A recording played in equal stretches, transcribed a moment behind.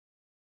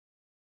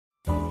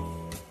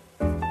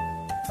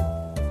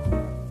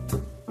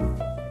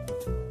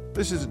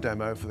This is a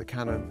demo for the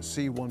Canon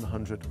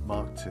C100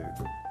 Mark II.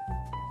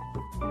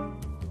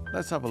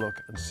 Let's have a look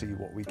and see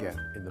what we get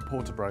in the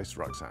Porta Brace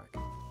rucksack.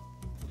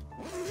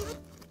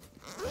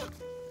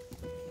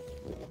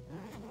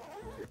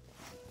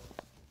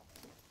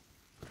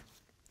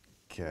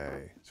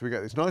 Okay, so we get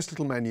this nice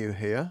little menu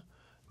here.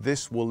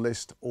 This will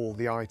list all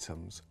the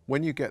items.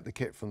 When you get the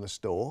kit from the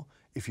store,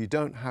 if you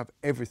don't have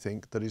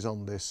everything that is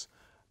on this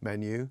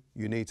menu,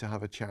 you need to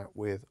have a chat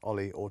with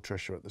Ollie or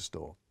Tricia at the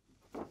store.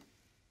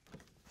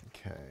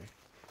 Okay.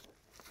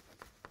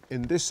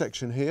 In this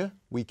section here,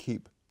 we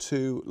keep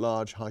 2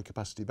 large high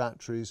capacity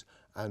batteries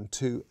and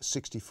 2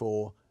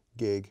 64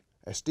 gig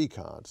SD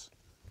cards.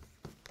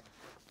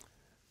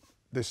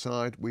 This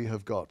side we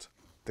have got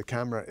the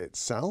camera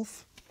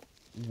itself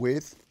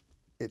with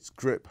its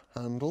grip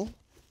handle.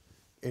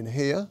 In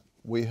here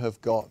we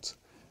have got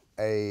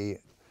a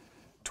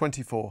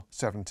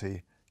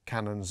 24-70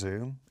 Canon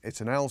zoom. It's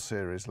an L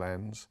series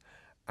lens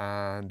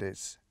and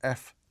it's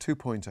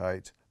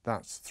f2.8.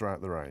 That's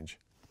throughout the range.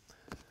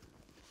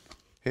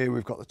 Here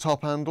we've got the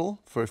top handle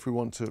for if we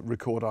want to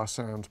record our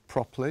sound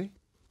properly.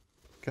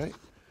 Okay,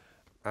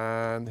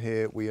 and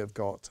here we have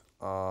got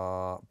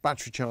our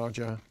battery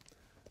charger,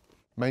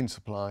 main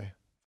supply.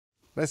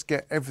 Let's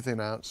get everything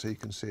out so you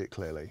can see it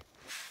clearly.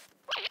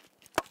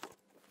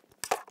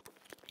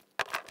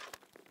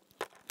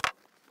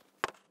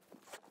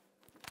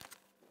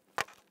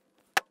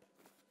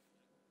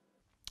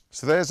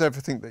 So there's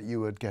everything that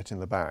you would get in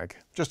the bag.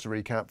 Just to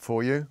recap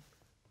for you,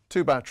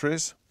 2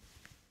 batteries,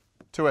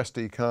 2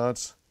 SD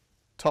cards,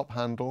 top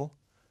handle,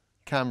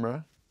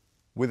 camera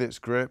with its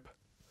grip,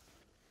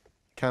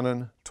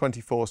 Canon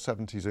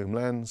 24-70 zoom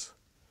lens,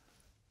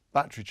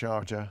 battery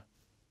charger,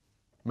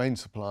 main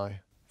supply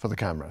for the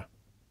camera.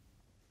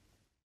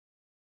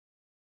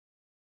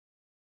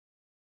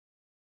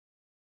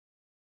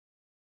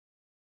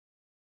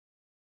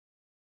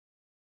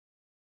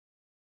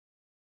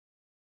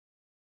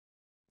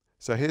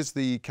 So here's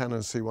the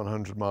Canon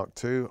C100 Mark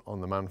II on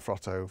the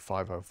Manfrotto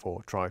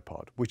 504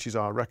 tripod, which is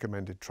our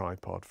recommended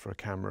tripod for a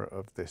camera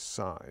of this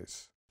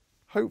size.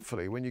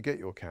 Hopefully when you get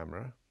your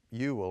camera,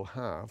 you will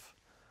have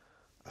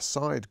a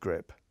side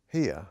grip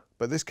here,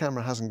 but this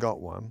camera hasn't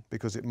got one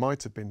because it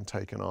might have been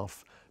taken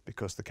off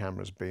because the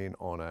camera's been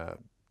on a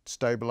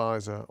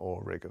stabilizer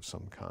or rig of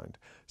some kind.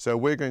 So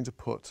we're going to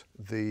put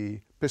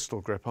the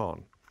pistol grip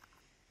on.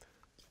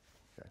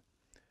 Okay.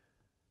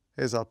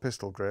 Here's our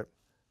pistol grip.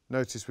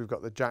 Notice we've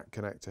got the jack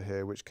connector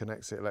here which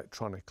connects it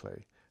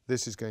electronically.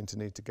 This is going to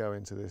need to go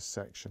into this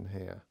section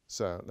here.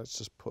 So let's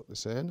just put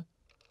this in.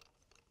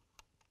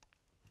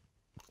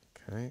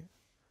 Okay,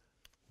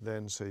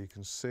 then so you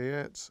can see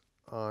it,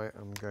 I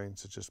am going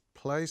to just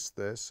place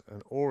this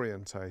and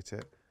orientate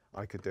it.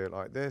 I could do it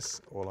like this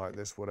or like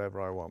this,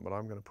 whatever I want, but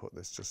I'm going to put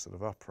this just sort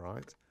of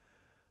upright.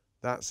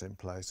 That's in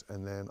place,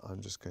 and then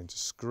I'm just going to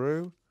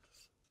screw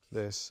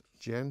this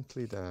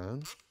gently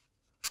down.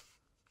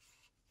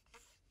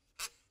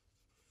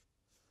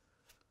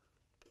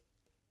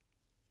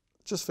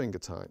 Just finger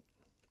tight.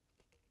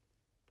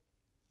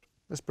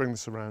 Let's bring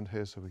this around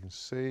here so we can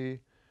see.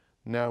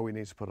 Now we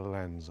need to put a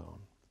lens on.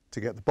 To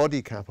get the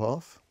body cap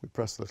off, we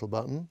press the little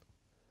button,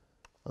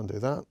 undo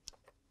that,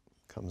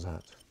 comes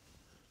out.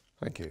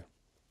 Thank you.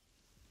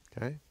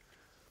 Okay.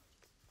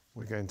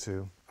 We're going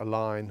to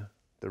align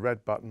the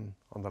red button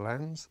on the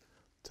lens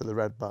to the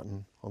red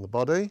button on the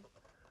body.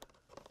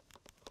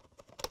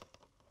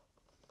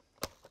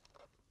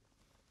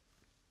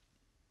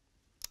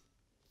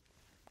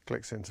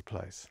 Clicks into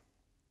place.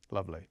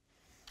 Lovely.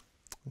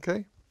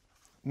 Okay,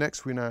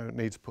 next we now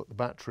need to put the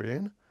battery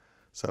in.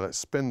 So let's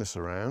spin this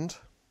around.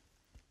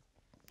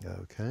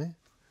 Okay,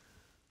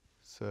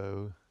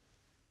 so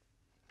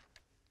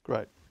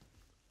great,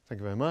 thank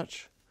you very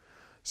much.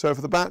 So for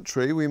the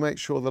battery, we make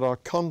sure that our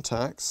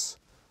contacts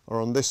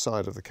are on this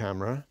side of the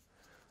camera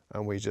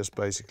and we just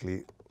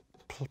basically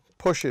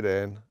push it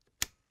in.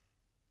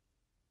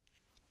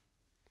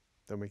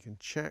 Then we can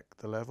check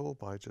the level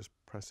by just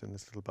pressing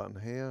this little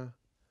button here.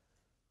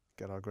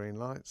 Get our green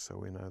light so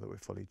we know that we're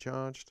fully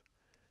charged.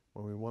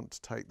 When we want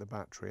to take the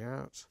battery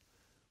out,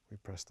 we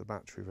press the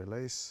battery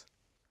release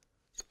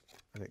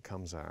and it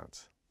comes out.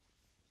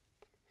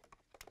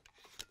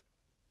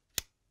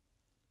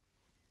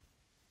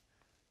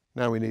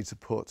 Now we need to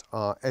put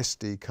our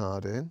SD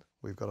card in.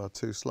 We've got our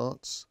 2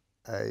 slots,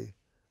 A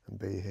and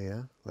B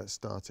here. Let's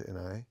start it in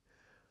A.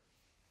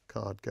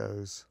 Card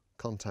goes,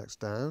 contacts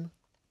down.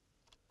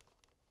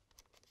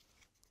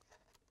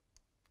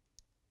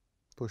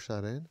 Push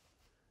that in.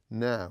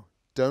 Now,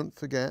 don't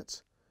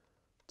forget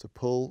to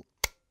pull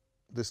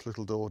this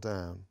little door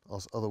down,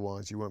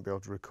 otherwise you won't be able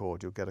to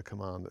record. You'll get a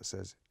command that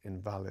says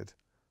invalid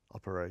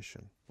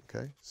operation.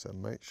 Okay, so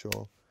make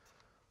sure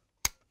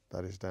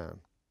that is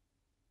down.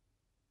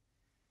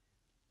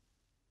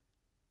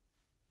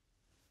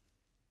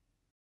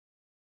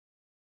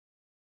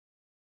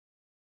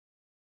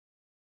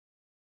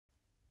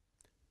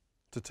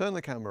 To turn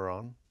the camera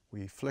on,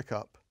 we flick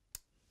up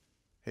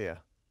here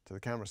to the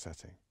camera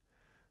setting.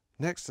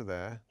 Next to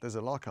there, there's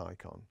a lock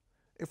icon.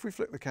 If we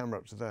flick the camera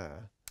up to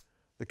there,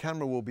 the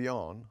camera will be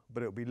on,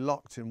 but it'll be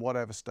locked in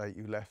whatever state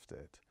you left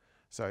it.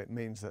 So it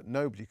means that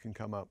nobody can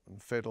come up and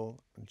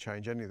fiddle and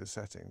change any of the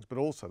settings, but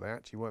also they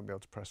actually won't be able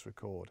to press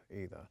record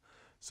either.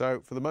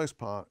 So for the most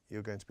part,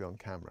 you're going to be on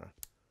camera.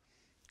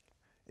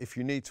 If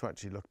you need to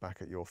actually look back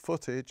at your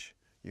footage,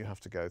 you have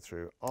to go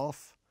through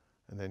off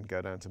and then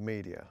go down to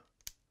media.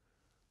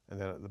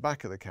 And then at the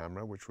back of the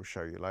camera, which we'll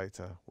show you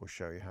later, we'll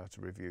show you how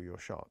to review your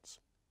shots.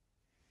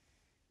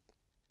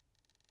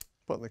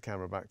 Put the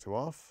camera back to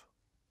off.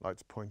 I'd like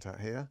to point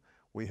out here,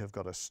 we have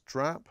got a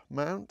strap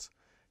mount.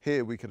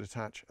 Here we could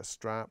attach a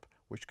strap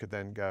which could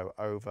then go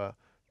over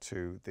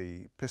to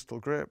the pistol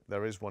grip.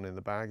 There is one in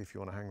the bag if you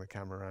want to hang the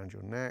camera around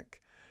your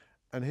neck.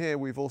 And here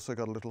we've also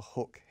got a little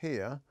hook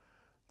here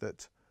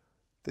that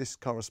this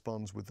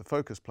corresponds with the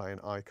focus plane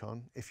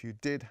icon. If you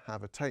did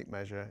have a tape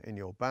measure in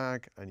your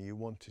bag and you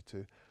wanted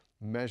to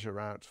measure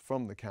out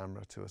from the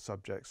camera to a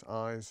subject's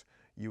eyes,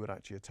 you would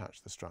actually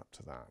attach the strap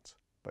to that.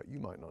 But you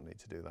might not need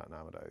to do that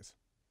nowadays.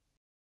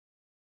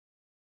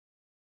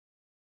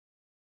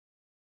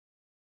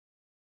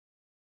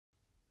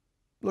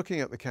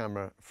 Looking at the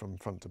camera from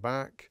front to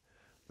back,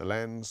 the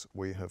lens,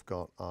 we have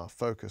got our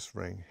focus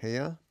ring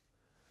here.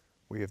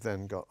 We have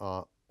then got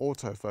our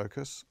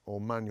autofocus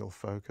or manual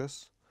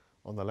focus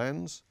on the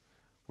lens.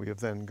 We have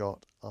then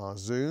got our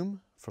zoom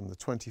from the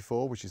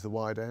 24, which is the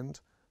wide end,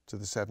 to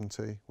the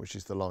 70, which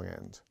is the long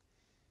end.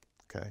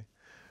 Okay.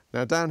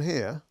 Now down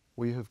here,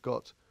 we have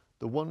got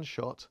the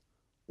one-shot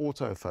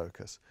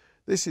autofocus.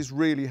 This is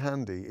really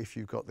handy if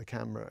you've got the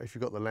camera, if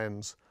you've got the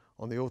lens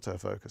on the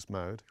autofocus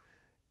mode,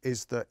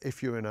 is that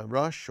if you're in a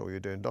rush or you're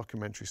doing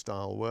documentary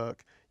style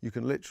work, you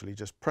can literally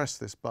just press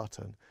this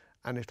button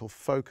and it'll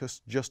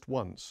focus just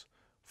once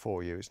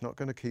for you. It's not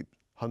going to keep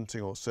hunting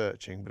or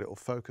searching, but it'll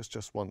focus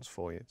just once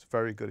for you. It's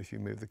very good if you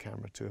move the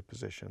camera to a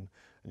position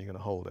and you're going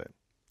to hold it.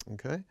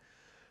 Okay.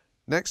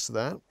 Next to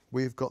that,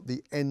 we've got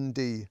the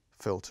ND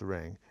filter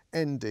ring.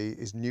 ND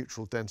is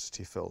neutral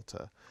density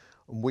filter.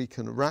 And we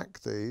can rack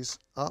these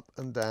up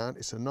and down.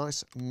 It's a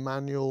nice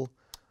manual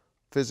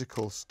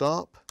physical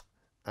stop,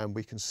 and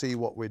we can see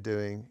what we're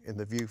doing in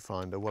the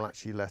viewfinder will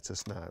actually let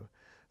us know.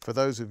 For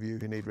those of you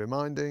who need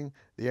reminding,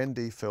 the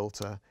ND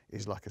filter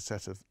is like a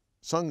set of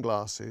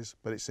sunglasses,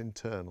 but it's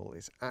internal.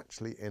 It's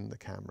actually in the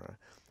camera,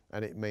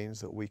 and it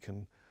means that we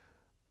can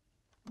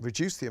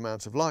reduce the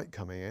amount of light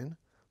coming in,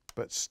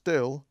 but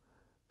still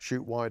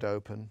shoot wide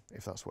open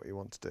if that's what you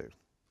want to do.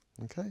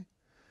 Okay.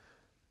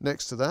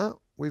 Next to that,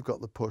 we've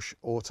got the push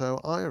auto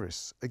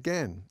iris.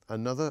 Again,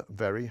 another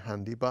very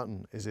handy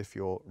button is if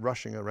you're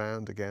rushing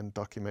around, again,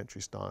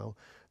 documentary style,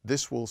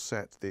 this will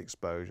set the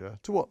exposure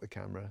to what the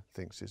camera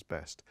thinks is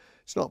best.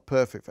 It's not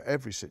perfect for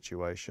every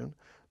situation,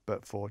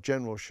 but for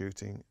general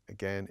shooting,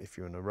 again, if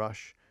you're in a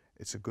rush,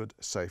 it's a good,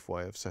 safe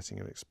way of setting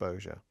your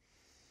exposure.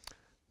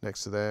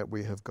 Next to there,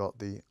 we have got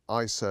the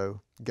ISO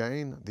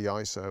gain. The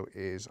ISO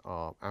is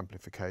our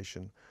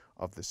amplification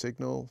of the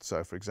signal.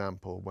 So for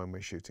example, when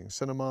we're shooting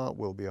cinema,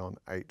 we'll be on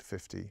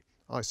 850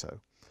 ISO.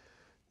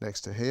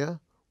 Next to here,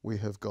 we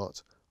have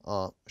got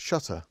our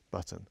shutter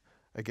button.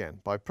 Again,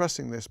 by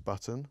pressing this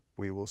button,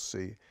 we will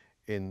see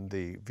in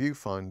the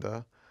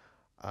viewfinder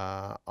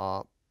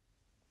our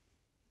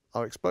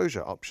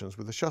exposure options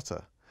with the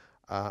shutter.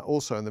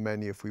 Also in the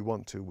menu, if we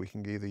want to, we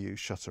can either use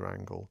shutter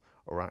angle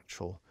or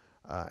actual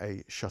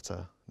a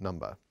shutter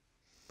number.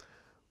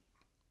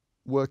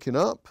 Working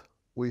up,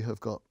 we have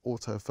got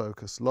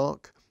autofocus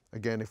lock.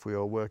 Again, if we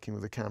are working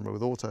with a camera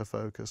with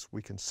autofocus,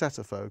 we can set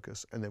a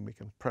focus and then we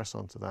can press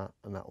onto that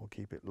and that will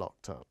keep it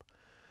locked up.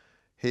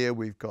 Here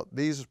we've got,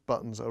 these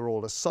buttons are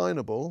all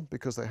assignable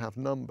because they have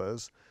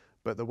numbers,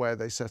 but the way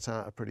they set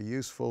out are pretty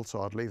useful,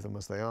 so I'd leave them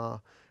as they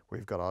are.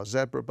 We've got our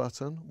zebra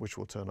button, which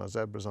will turn our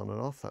zebras on and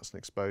off. That's an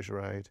exposure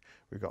aid.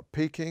 We've got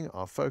peaking,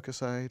 our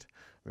focus aid.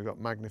 We've got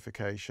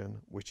magnification,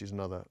 which is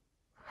another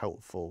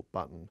helpful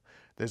button.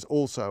 There's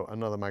also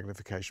another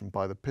magnification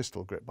by the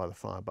pistol grip, by the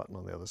fire button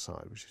on the other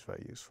side, which is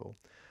very useful.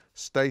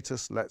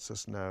 Status lets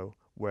us know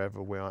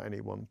wherever we are at any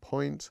one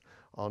point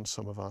on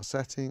some of our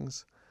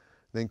settings.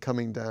 Then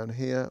coming down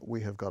here, we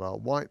have got our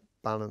white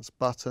balance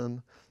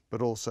button,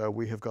 but also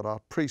we have got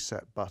our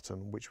preset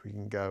button, which we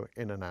can go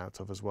in and out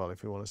of as well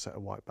if we want to set a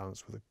white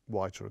balance with a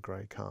white or a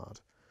grey card.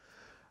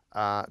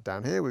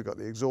 Down here, we've got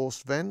the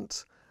exhaust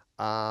vent.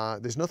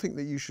 There's nothing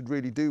that you should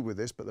really do with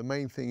this, but the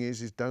main thing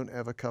is don't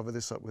ever cover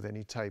this up with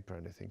any tape or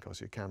anything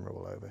because your camera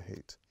will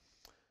overheat.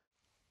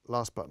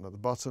 Last button at the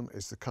bottom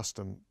is the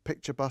custom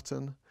picture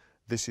button.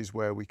 This is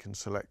where we can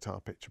select our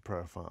picture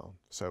profile.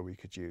 So we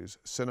could use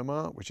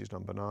cinema, which is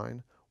number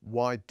 9,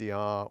 wide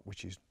DR,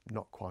 which is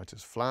not quite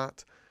as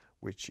flat,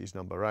 which is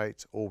number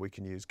 8, or we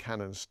can use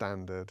Canon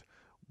standard,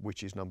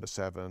 which is number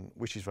 7,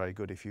 which is very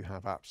good if you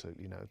have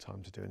absolutely no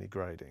time to do any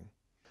grading.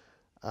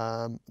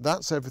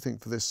 That's everything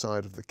for this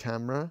side of the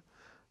camera.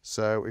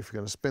 So if we're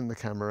going to spin the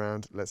camera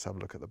around, let's have a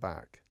look at the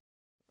back.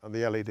 On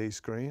the LED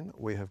screen,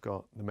 we have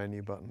got the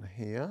menu button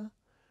here.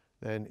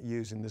 Then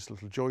using this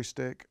little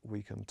joystick,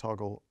 we can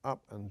toggle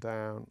up and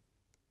down,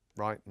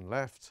 right and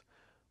left.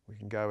 We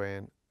can go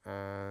in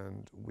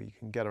and we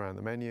can get around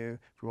the menu.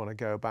 If we want to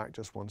go back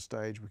just one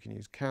stage, we can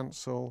use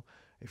cancel.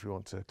 If we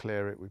want to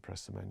clear it, we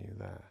press the menu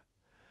there.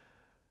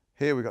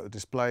 Here we've got the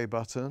display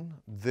button.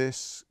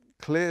 This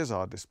clears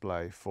our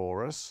display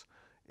for us.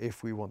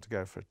 If we want to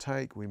go for a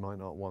take, we might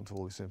not want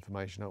all this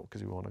information up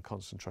because we want to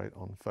concentrate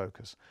on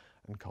focus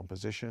and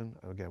composition.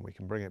 And again, we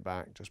can bring it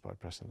back just by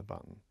pressing the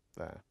button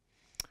there.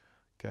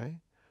 Okay,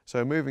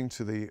 so moving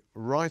to the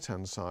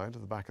right-hand side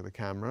of the back of the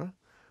camera,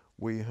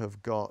 we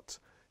have got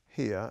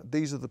here,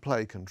 these are the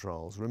play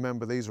controls.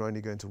 Remember, these are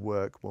only going to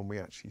work when we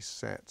actually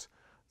set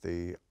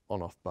the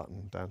on-off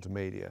button down to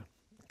media.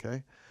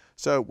 Okay,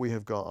 so we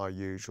have got our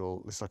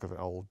usual, looks like an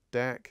old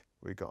deck.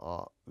 We've got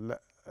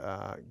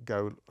our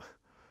go,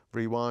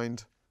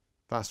 rewind,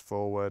 fast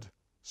forward,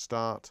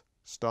 start,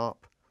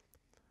 stop,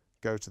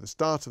 go to the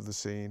start of the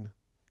scene,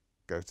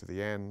 go to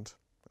the end,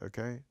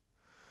 okay?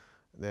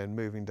 Then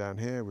moving down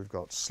here, we've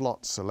got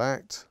slot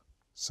select,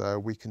 so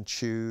we can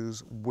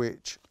choose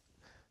which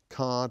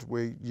card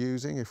we're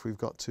using if we've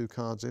got two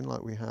cards in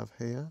like we have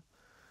here.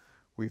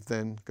 We've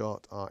then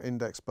got our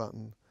index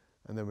button,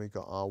 and then we've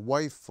got our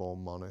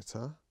waveform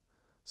monitor.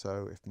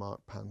 So if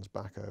Mark pans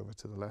back over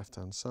to the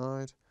left-hand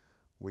side,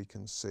 we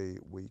can see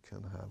we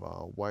can have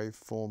our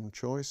waveform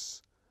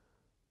choice,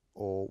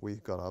 or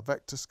we've got our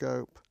vector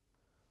scope,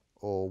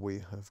 or we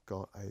have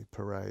got a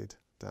parade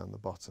down the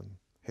bottom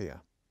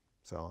here.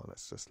 So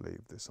let's just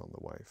leave this on the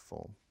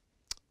waveform.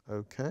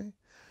 Okay.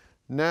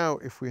 Now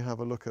if we have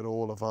a look at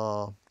all of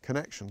our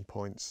connection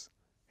points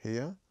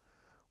here,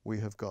 we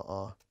have got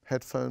our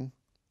headphone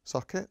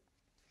socket,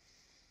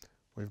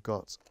 we've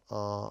got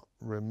our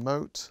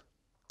remote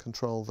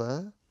control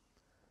there.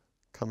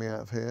 Coming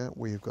out of here,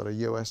 we've got a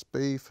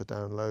USB for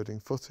downloading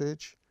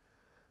footage.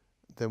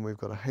 Then we've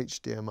got a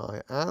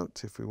HDMI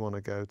out if we want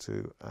to go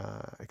to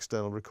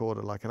external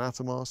recorder like an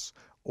Atomos,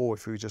 or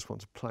if we just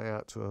want to play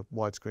out to a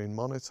widescreen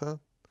monitor.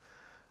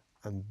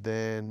 And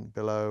then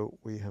below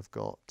we have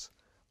got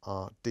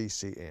our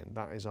DC in.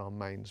 That is our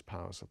mains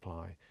power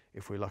supply,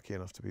 if we're lucky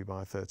enough to be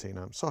by a 13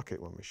 amp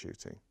socket when we're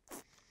shooting.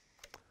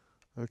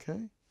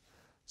 Okay,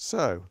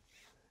 so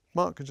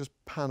Mark can just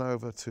pan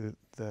over to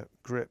the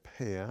grip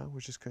here.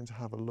 We're just going to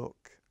have a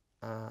look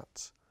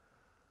at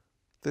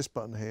this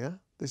button here.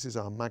 This is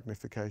our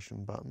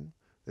magnification button.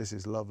 This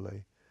is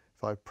lovely.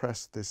 If I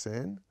press this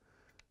in,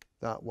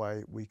 that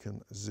way we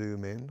can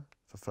zoom in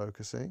for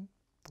focusing.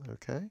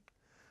 Okay.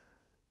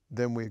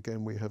 Then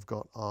we have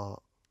got our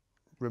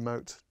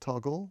remote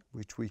toggle,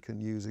 which we can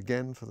use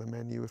again for the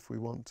menu if we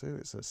want to.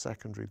 It's a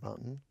secondary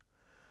button.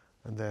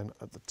 And then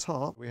at the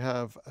top, we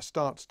have a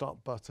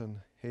start-stop button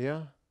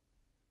here.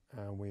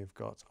 And we've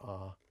got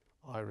our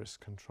iris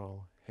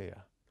control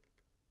here.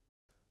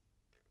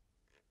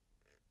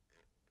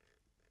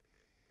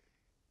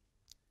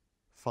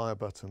 Fire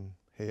button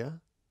here.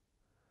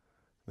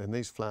 Then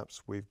these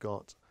flaps, we've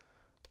got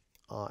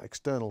our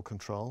external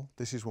control.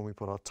 This is when we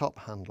put our top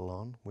handle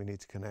on. We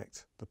need to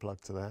connect the plug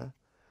to there.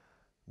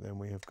 Then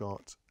we have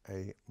got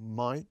a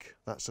mic.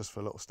 That's just for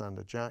a little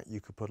standard jack.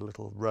 You could put a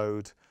little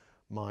Rode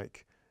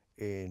mic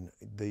in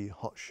the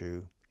hot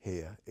shoe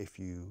here if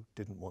you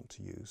didn't want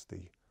to use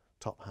the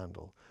top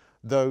handle.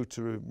 Though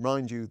to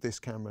remind you, this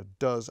camera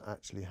does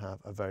actually have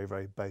a very,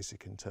 very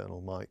basic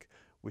internal mic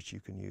which you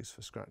can use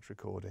for scratch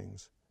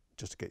recordings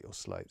just to get your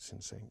slates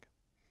in sync.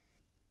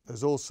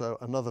 There's also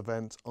another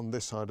vent on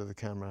this side of the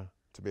camera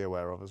to be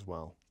aware of as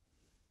well.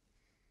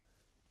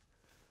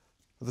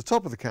 At the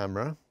top of the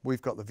camera,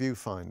 we've got the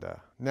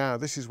viewfinder. Now,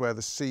 this is where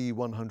the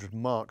C100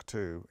 Mark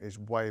II is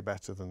way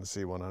better than the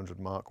C100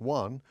 Mark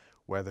I,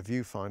 where the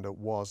viewfinder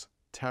was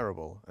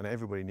terrible, and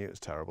everybody knew it was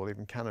terrible,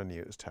 even Canon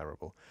knew it was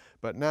terrible.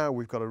 But now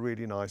we've got a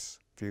really nice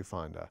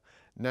viewfinder.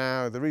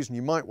 Now, the reason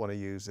you might want to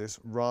use this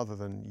rather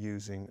than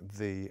using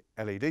the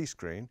LED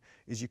screen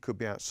is you could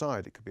be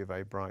outside, it could be a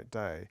very bright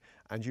day,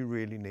 and you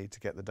really need to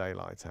get the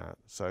daylight out.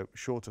 So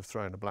short of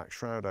throwing a black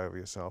shroud over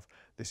yourself,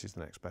 this is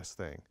the next best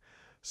thing.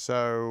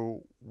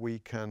 So we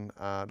can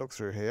look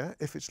through here.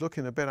 If it's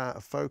looking a bit out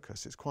of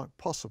focus, it's quite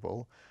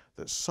possible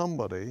that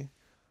somebody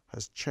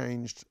has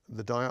changed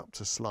the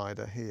diopter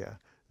slider here.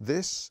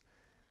 This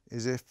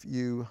is if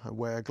you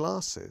wear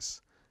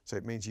glasses. So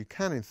it means you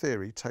can, in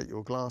theory, take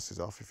your glasses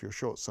off if you're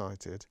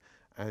short-sighted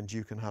and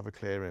you can have a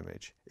clear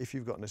image. If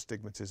you've got an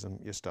astigmatism,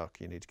 you're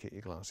stuck. You need to keep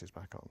your glasses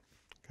back on.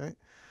 Okay.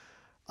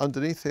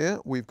 Underneath here,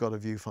 we've got a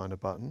viewfinder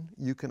button.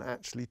 You can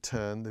actually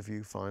turn the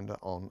viewfinder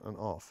on and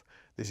off.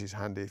 This is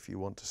handy if you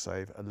want to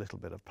save a little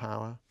bit of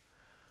power.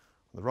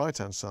 On the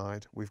right-hand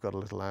side, we've got a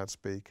little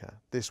loudspeaker.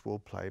 This will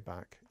play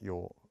back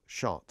your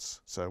shots.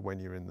 So when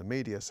you're in the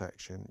media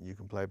section, you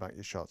can play back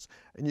your shots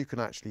and you can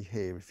actually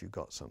hear if you've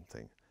got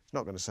something. It's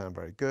not going to sound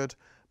very good,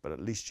 but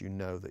at least you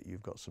know that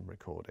you've got some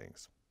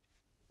recordings.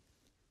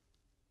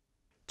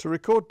 To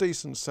record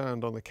decent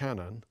sound on the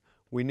Canon,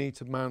 we need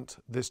to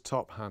mount this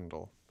top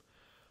handle.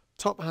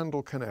 Top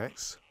handle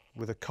connects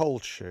with a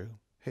cold shoe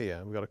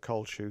here. We've got a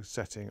cold shoe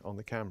setting on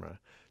the camera.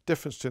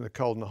 Difference between a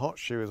cold and a hot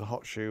shoe is a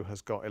hot shoe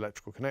has got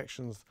electrical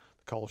connections,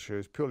 coal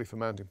shoes, purely for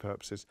mounting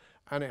purposes,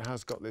 and it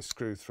has got this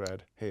screw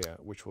thread here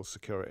which will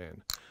secure it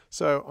in.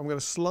 So I'm going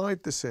to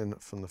slide this in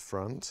from the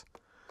front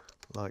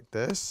like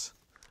this,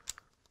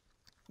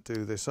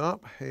 do this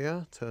up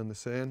here, turn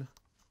this in.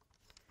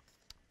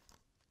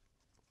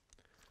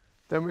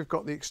 Then we've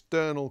got the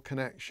external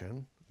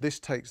connection. This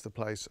takes the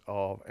place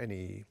of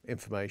any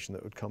information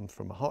that would come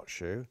from a hot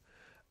shoe.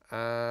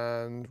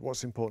 And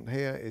what's important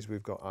here is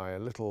we've got a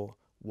little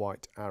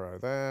white arrow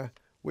there,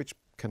 which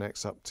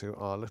connects up to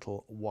our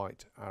little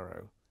white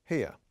arrow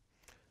here.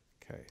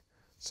 Okay,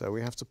 so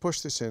we have to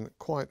push this in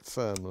quite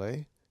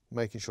firmly,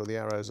 making sure the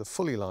arrows are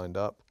fully lined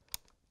up,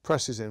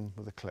 presses in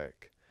with a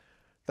click.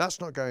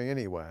 That's not going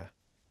anywhere.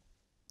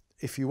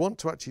 If you want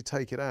to actually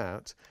take it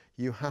out,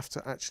 you have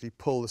to actually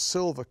pull the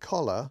silver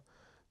collar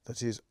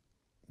that is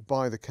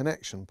by the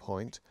connection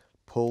point,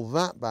 pull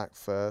that back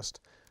first,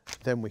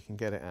 then we can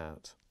get it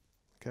out.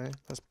 Okay,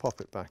 let's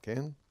pop it back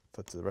in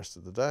for the rest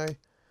of the day.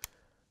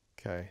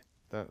 Okay,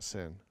 that's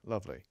in,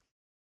 lovely.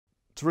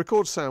 To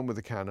record sound with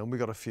the Canon, we've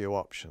got a few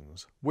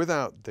options.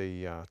 Without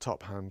the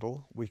top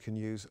handle, we can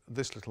use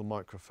this little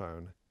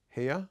microphone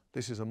here.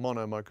 This is a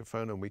mono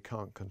microphone and we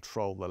can't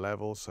control the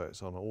level, so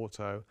it's on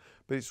auto,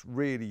 but it's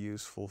really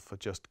useful for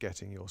just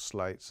getting your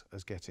slates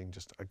as getting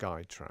just a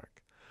guide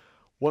track.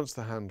 Once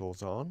the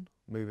handle's on,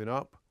 moving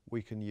up,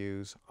 we can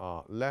use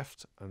our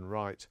left and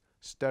right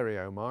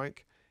stereo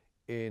mic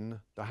in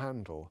the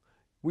handle.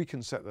 We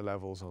can set the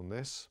levels on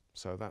this,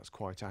 so that's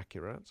quite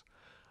accurate,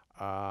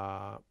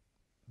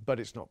 but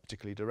it's not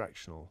particularly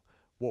directional.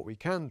 What we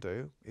can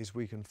do is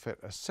we can fit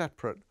a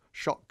separate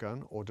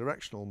shotgun or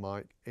directional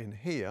mic in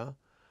here,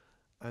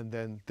 and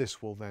then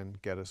this will then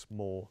get us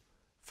more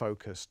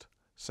focused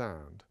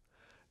sound.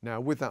 Now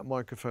with that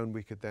microphone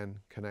we could then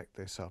connect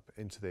this up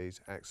into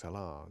these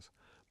XLRs,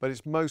 but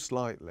it's most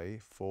likely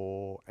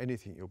for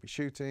anything you'll be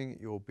shooting,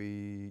 you'll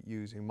be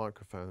using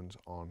microphones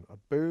on a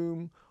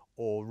boom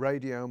or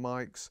radio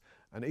mics,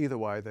 and either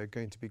way they're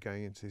going to be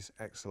going into these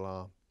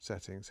XLR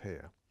settings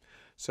here.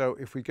 So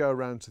if we go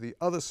around to the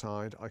other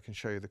side, I can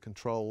show you the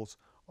controls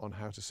on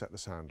how to set the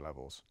sound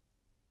levels.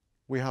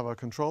 We have our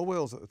control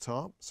wheels at the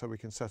top, so we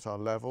can set our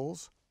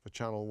levels for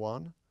channel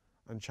 1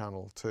 and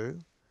channel 2.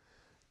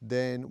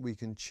 Then we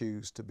can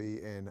choose to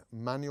be in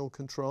manual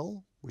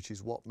control, which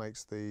is what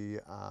makes the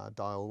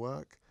dial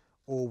work,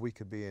 or we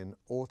could be in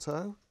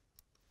auto,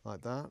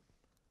 like that,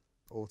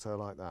 auto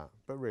like that.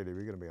 But really,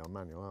 we're going to be on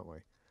manual, aren't we?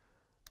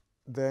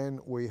 Then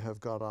we have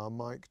got our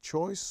mic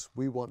choice.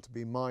 We want to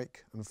be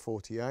mic and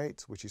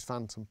 48, which is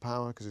phantom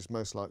power, because it's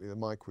most likely the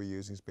mic we're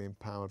using is being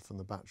powered from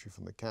the battery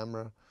from the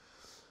camera.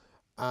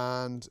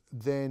 And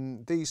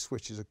then these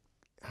switches are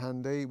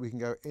handy. We can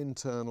go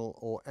internal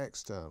or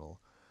external.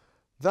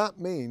 That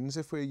means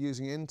if we're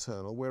using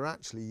internal, we're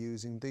actually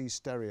using these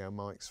stereo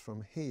mics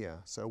from here.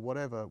 So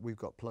whatever we've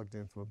got plugged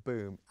in from a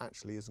boom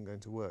actually isn't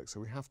going to work.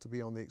 So we have to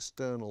be on the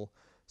external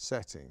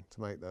setting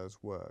to make those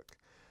work.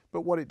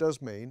 But what it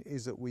does mean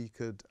is that we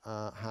could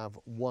have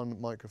one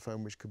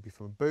microphone which could be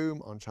from a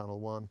boom on channel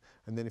 1,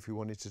 and then if we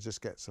wanted to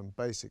just get some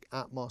basic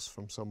Atmos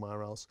from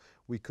somewhere else,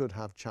 we could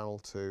have channel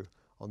 2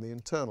 on the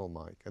internal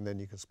mic, and then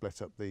you can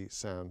split up the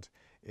sound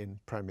in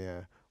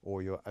Premiere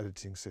or your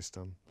editing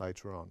system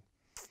later on.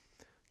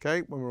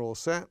 Okay, when we're all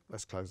set,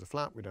 let's close the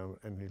flap. We don't want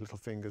any little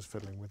fingers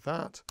fiddling with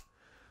that.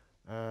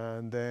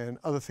 And then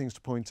other things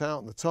to point out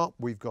on the top,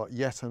 we've got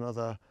yet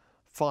another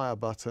fire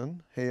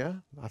button here.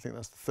 I think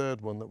that's the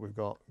third one that we've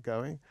got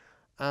going.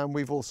 And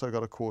we've also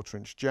got a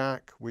 1/4"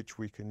 jack, which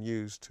we can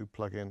use to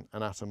plug in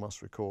an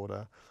Atomos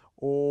recorder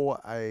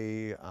or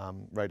a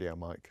radio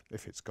mic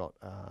if it's got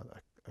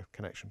a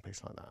connection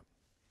piece like that.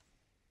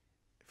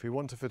 If we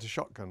want to fit a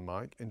shotgun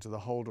mic into the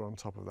holder on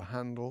top of the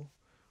handle,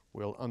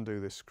 we'll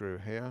undo this screw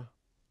here,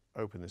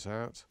 open this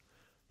out.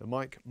 The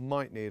mic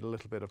might need a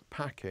little bit of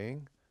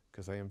packing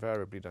because they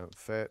invariably don't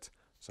fit,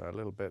 so a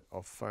little bit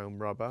of foam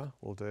rubber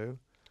will do.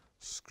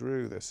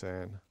 Screw this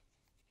in.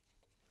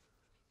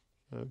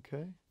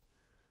 Okay.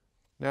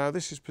 Now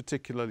this is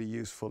particularly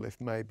useful if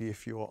maybe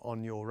if you're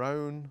on your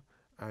own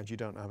and you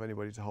don't have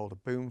anybody to hold a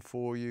boom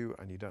for you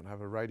and you don't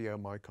have a radio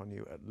mic on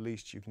you, at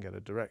least you can get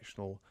a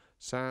directional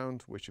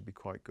sound, which would be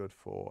quite good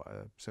for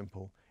a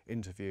simple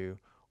interview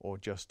or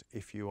just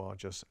if you are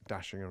just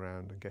dashing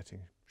around and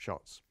getting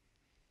shots.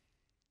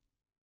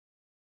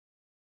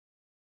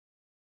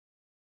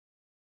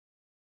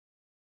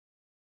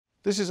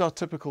 This is our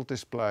typical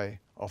display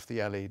of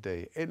the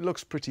LED. It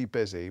looks pretty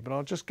busy, but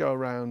I'll just go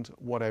around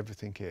what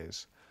everything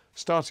is.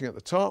 Starting at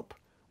the top,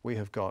 we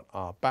have got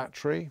our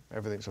battery,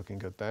 everything's looking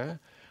good there.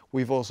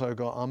 We've also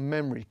got our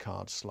memory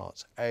card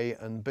slots, A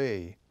and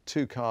B,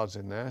 2 cards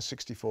in there,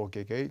 64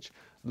 gig each,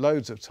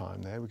 loads of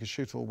time there, we could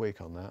shoot all week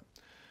on that.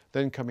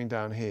 Then coming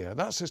down here,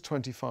 that says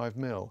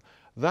 25mm.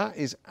 That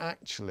is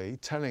actually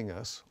telling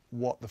us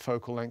what the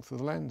focal length of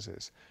the lens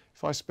is.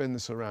 If I spin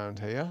this around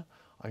here,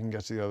 I can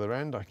go to the other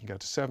end, I can go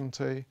to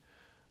 70,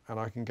 and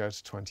I can go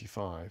to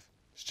 25.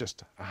 It's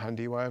just a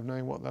handy way of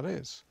knowing what that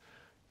is.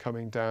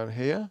 Coming down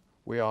here,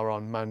 we are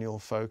on manual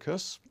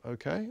focus,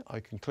 okay? I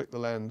can click the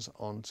lens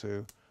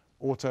onto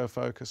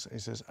autofocus,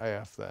 it says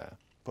AF there.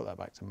 Put that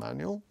back to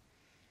manual.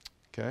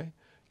 Okay,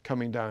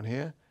 coming down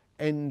here,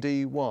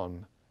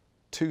 ND1,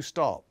 2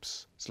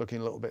 stops. It's looking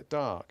a little bit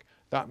dark.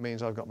 That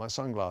means I've got my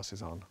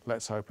sunglasses on.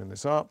 Let's open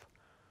this up.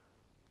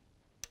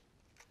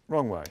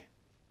 Wrong way.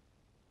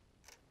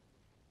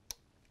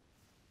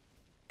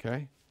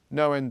 Okay,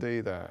 no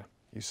ND there.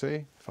 You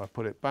see, if I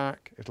put it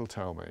back, it'll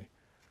tell me.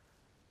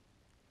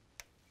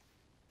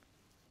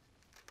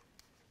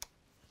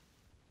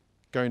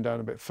 Going down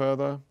a bit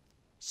further,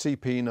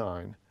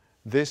 CP9.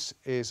 This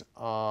is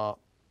our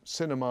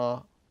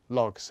cinema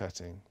log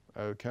setting,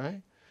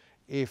 okay?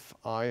 If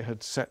I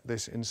had set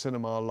this in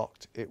cinema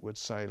locked, it would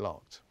say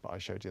locked, but I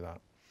showed you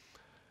that.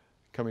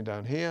 Coming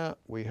down here,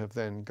 we have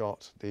then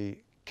got the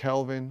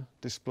Kelvin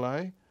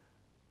display.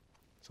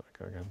 Sorry,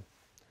 go again.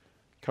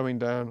 Coming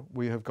down,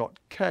 we have got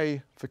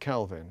K for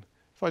Kelvin.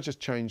 If I just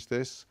change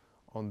this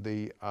on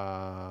the,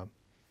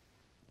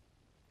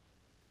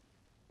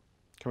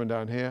 coming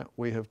down here,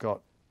 we have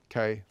got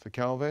K for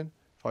Kelvin.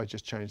 If I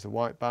just change the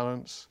white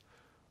balance,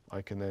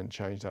 I can then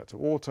change that to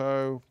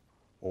auto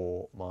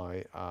or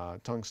my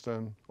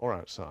tungsten or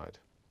outside,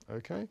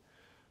 okay?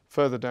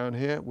 Further down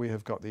here, we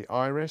have got the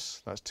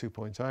iris, that's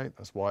 2.8,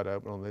 that's wide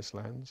open on this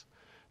lens.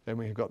 Then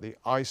we have got the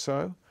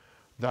ISO,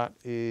 that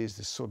is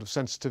the sort of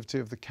sensitivity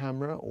of the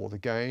camera or the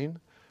gain,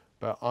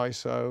 but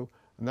ISO,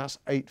 and that's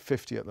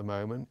 850 at the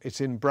moment.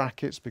 It's in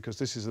brackets because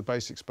this is the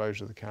base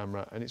exposure of the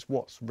camera and it's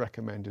what's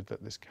recommended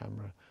that this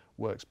camera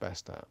works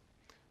best at,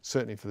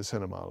 certainly for the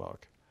cinema log.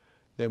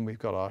 Then we've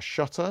got our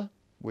shutter,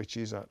 which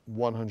is at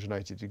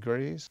 180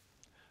 degrees.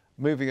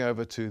 Moving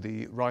over to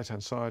the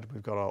right-hand side,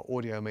 we've got our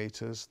audio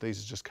meters.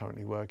 These are just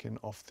currently working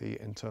off the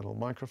internal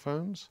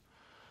microphones.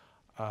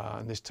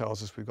 And this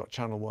tells us we've got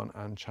channel 1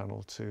 and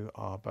channel 2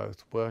 are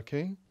both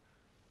working.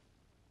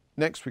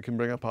 Next, we can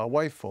bring up our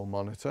waveform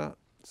monitor.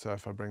 So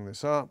if I bring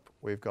this up,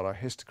 we've got our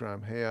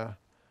histogram here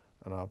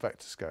and our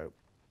vector scope.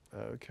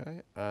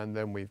 Okay, and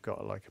then we've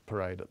got like a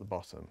parade at the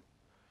bottom.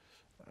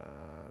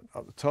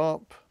 Up the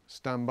top,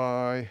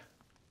 standby,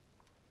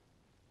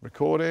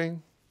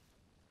 recording,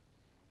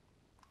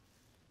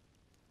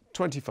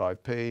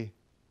 25p,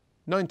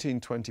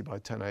 1920 by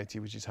 1080,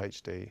 which is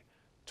HD,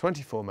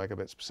 24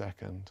 megabits per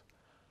second,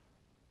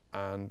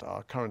 and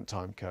our current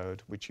time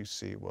code, which you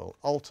see will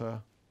alter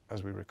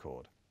as we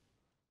record.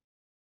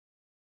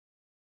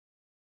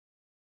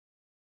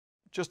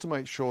 Just to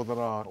make sure that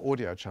our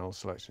audio channel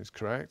selection is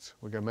correct,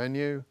 we'll go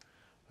menu,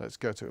 let's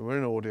go to, we're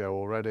in audio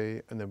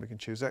already, and then we can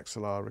choose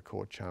XLR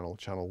record channel,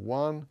 channel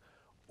 1,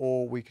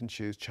 or we can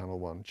choose channel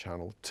 1,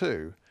 channel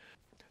 2.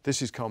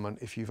 This is common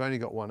if you've only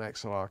got one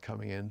XLR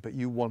coming in, but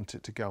you want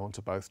it to go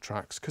onto both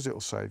tracks because it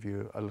will save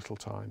you a little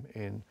time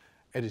in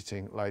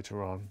editing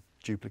later on,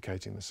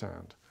 duplicating the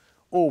sound.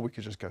 Or we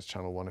could just go to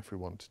channel 1 if we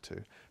wanted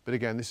to. But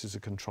again, this is a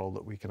control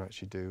that we can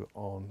actually do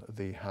on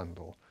the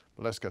handle.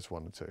 But let's go to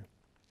 1 and 2.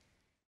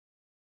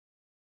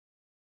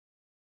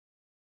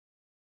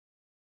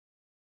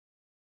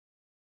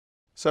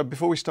 So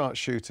before we start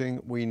shooting,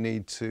 we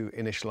need to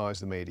initialize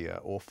the media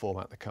or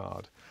format the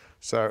card.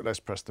 So let's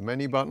press the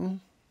menu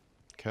button.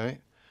 Okay,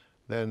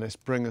 then let's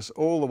bring us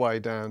all the way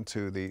down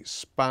to the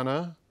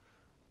spanner,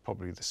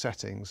 probably the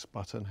settings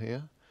button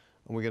here.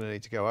 And we're going to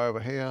need to go over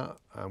here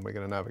and we're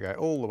going to navigate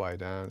all the way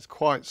down. It's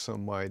quite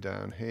some way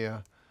down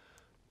here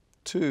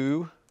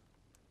to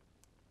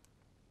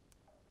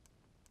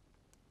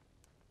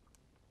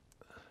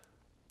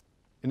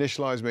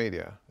initialize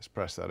media. Let's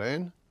press that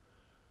in.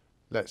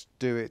 Let's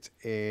do it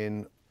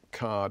in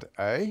card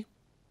A.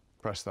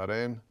 Press that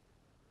in.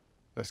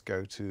 Let's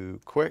go to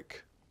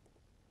quick.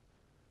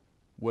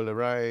 Will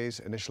erase,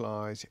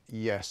 initialize,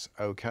 yes,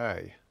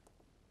 okay.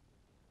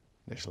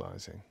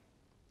 Initializing.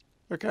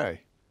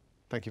 Okay,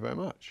 thank you very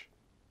much.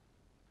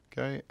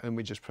 Okay, and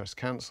we just press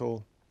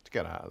cancel to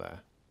get out of there.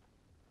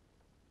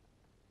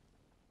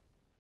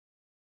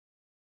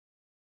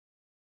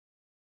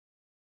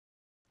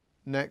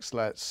 Next,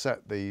 let's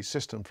set the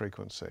system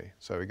frequency.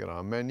 So we got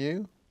our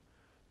menu,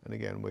 and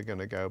again, we're going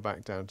to go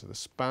back down to the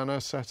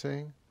spanner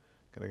setting.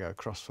 Going to go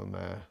across from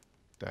there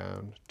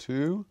down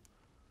to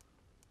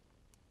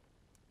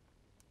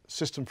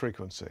system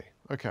frequency.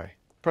 Okay,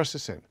 press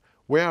this in.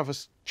 We have a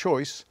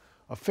choice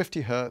of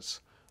 50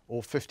 Hertz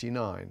or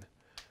 59.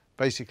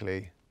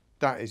 Basically,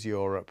 that is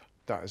Europe,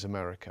 that is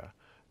America.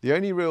 The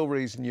only real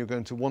reason you're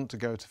going to want to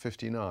go to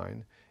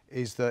 59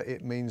 is that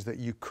it means that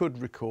you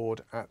could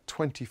record at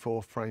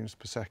 24 frames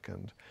per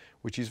second,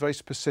 which is very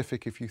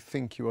specific if you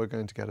think you are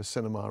going to get a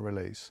cinema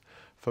release.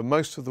 For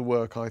most of the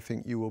work I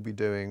think you will be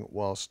doing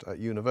whilst at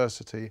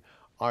university,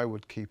 I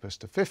would keep us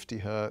to 50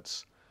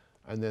 Hertz,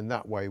 and then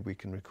that way we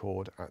can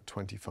record at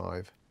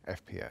 25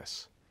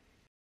 FPS.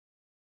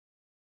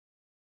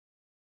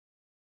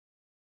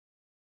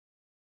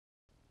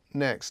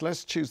 Next,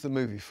 let's choose the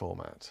movie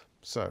format.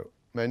 So,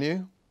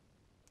 menu,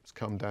 let's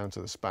come down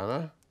to the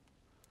spanner,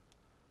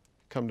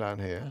 come down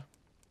here.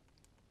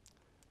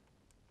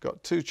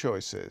 Got two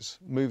choices,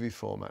 movie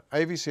format,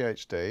 AVC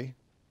HD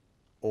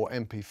or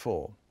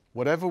MP4.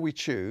 Whatever we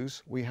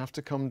choose, we have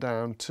to come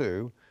down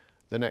to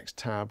the next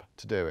tab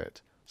to do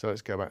it. So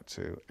let's go back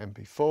to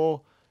MP4,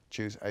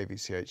 choose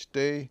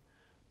AVCHD.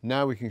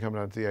 Now we can come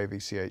down to the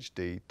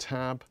AVCHD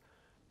tab,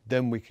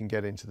 then we can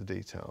get into the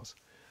details.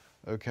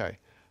 Okay,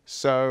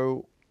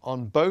 so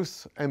on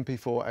both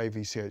MP4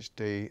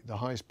 AVCHD, the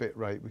highest bit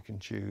rate we can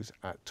choose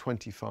at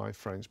 25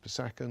 frames per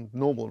second.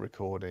 Normal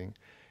recording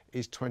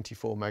is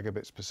 24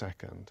 megabits per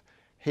second.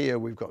 Here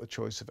we've got the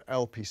choice of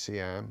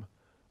LPCM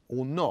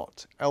or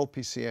not.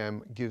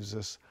 LPCM gives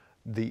us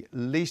the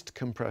least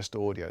compressed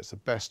audio. It's the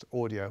best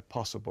audio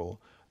possible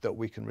that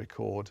we can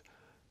record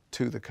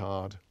to the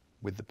card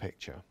with the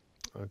picture.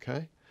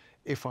 Okay,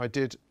 if I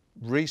did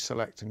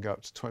reselect and go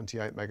up to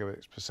 28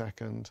 megabits per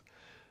second,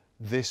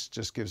 this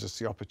just gives us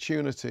the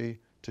opportunity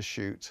to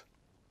shoot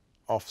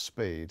off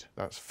speed.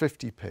 That's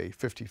 50p,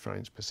 50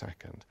 frames per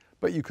second.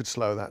 But you could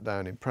slow that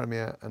down in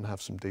Premiere and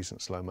have some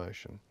decent slow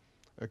motion.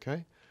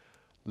 Okay,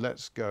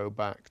 let's go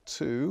back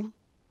to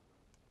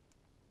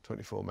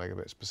 24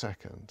 megabits per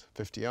second,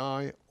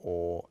 50i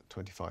or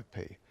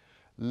 25p.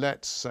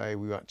 Let's say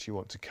we actually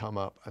want to come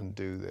up and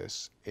do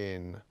this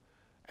in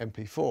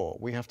MP4.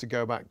 We have to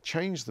go back,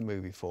 change the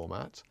movie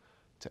format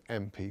to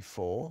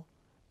MP4.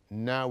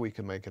 Now we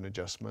can make an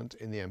adjustment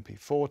in the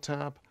MP4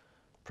 tab,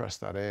 press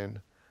that in,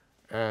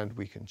 and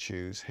we can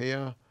choose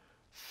here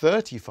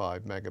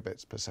 35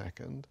 megabits per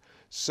second.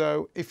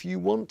 So if you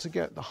want to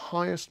get the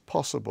highest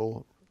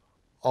possible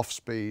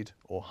off-speed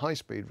or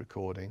high-speed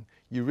recording,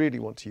 you really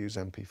want to use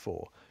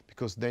MP4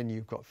 because then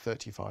you've got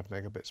 35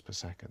 megabits per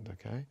second,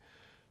 okay?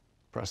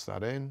 Press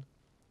that in,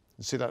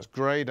 and see that's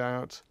grayed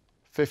out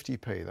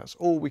 50p. That's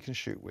all we can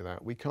shoot with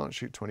that. We can't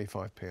shoot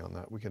 25p on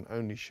that. We can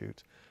only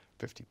shoot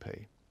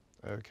 50p,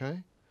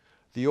 okay?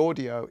 The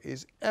audio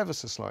is ever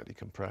so slightly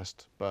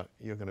compressed, but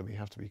you're going to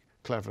have to be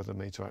cleverer than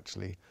me to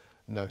actually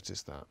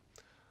notice that.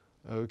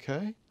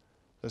 Okay,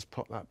 let's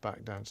pop that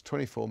back down to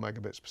 24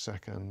 megabits per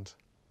second.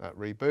 That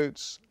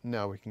reboots.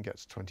 Now we can get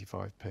to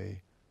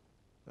 25p.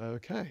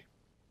 Okay,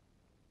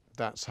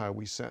 that's how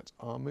we set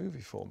our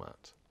movie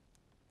format.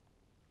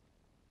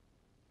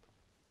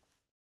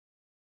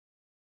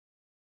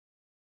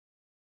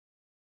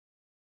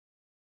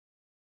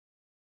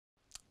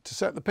 To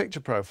set the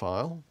picture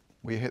profile,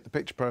 we hit the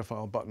picture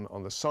profile button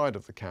on the side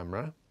of the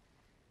camera.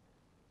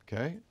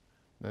 Okay,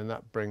 then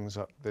that brings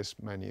up this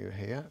menu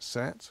here,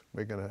 set.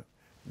 We're going to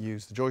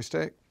use the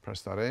joystick,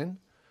 press that in.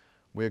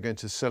 We're going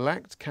to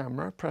select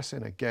camera, press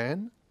in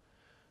again.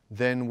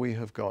 Then we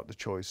have got the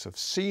choice of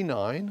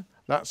C9,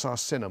 that's our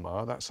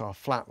cinema, that's our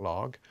flat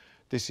log.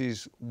 This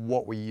is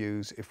what we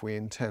use if we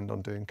intend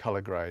on doing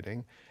color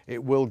grading.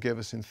 It will give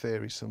us, in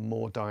theory, some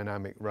more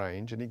dynamic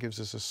range, and it gives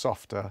us a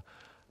softer,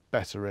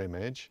 better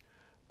image.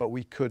 But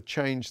we could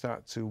change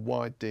that to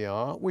wide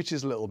DR, which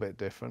is a little bit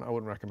different. I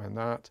wouldn't recommend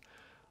that.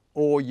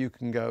 Or you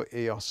can go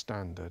EOS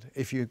standard.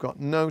 If you've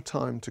got no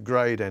time to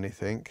grade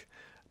anything,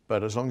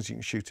 but as long as you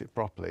can shoot it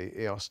properly,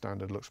 EOS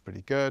standard looks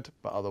pretty good,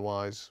 but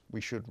otherwise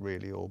we should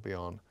really all be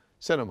on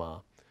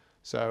cinema.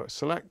 So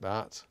select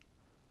that,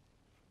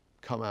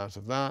 come out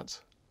of that,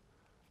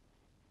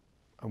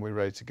 and we're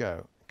ready to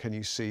go. Can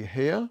you see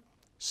here?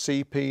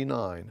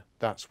 CP9,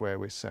 that's where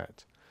we're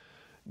set.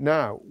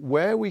 Now,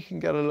 where we can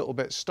get a little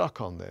bit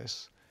stuck on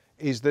this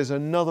is there's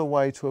another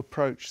way to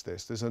approach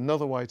this. There's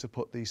another way to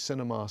put the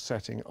cinema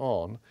setting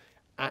on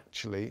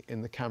actually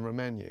in the camera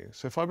menu.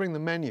 So if I bring the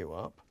menu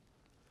up,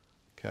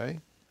 okay,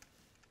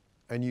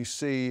 and you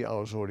see I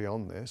was already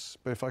on this,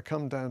 but if I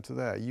come down to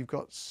there, you've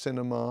got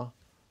cinema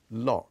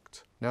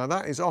locked. Now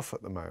that is off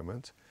at the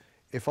moment.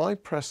 If I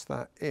press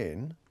that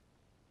in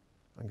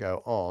and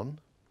go on,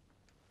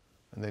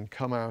 and then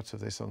come out of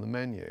this on the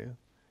menu,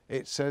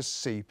 it says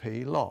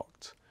CP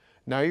locked.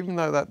 Now, even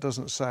though that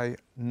doesn't say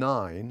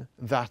 9,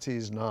 that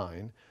is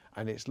 9,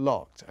 and it's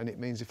locked. And it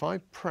means if I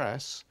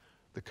press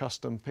the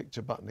custom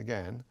picture button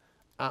again,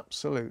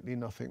 absolutely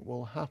nothing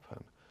will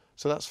happen.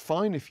 So that's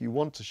fine if you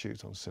want to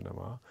shoot on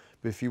cinema,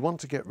 but if you want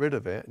to get rid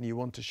of it and you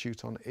want to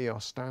shoot on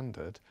EOS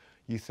standard,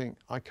 you think,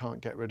 I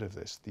can't get rid of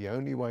this. The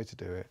only way to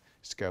do it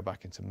is to go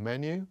back into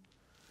menu,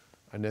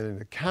 and then in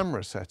the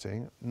camera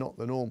setting, not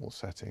the normal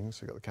settings,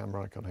 so you've got the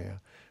camera icon here,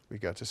 we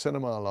go to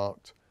cinema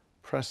locked,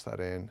 press that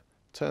in,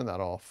 turn that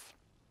off,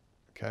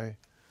 okay?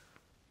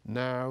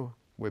 Now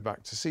we're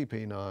back to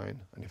CP9,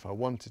 and if I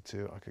wanted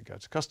to, I could go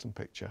to custom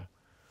picture,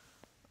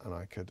 and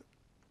I could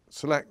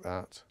select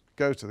that,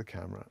 go to the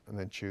camera, and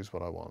then choose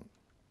what I want.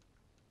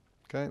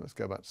 Okay, let's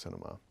go back to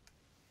cinema.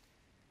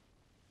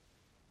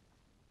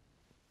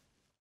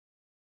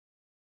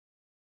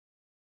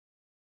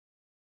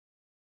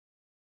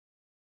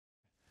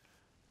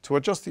 To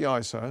adjust the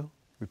ISO,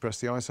 we press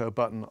the ISO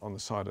button on the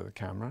side of the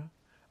camera,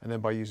 and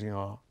then by using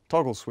our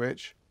toggle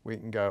switch, we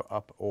can go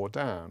up or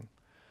down.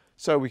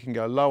 So we can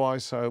go low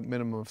ISO,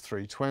 minimum of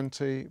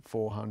 320,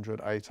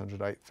 400,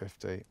 800,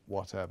 850,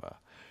 whatever.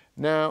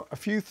 Now, a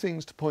few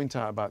things to point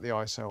out about the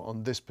ISO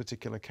on this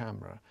particular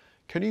camera.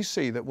 Can you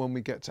see that when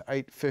we get to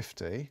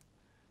 850,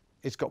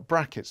 it's got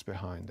brackets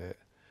behind it?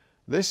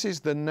 This is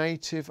the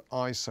native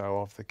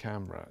ISO of the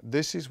camera.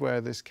 This is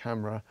where this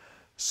camera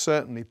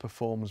certainly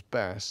performs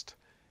best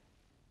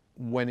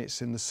when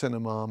it's in the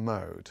cinema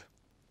mode.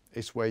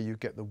 It's where you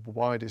get the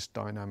widest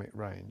dynamic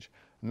range,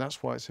 and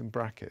that's why it's in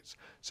brackets.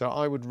 So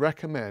I would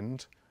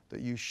recommend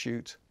that you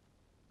shoot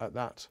at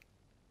that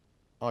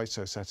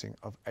ISO setting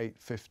of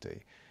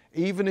 850.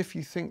 Even if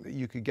you think that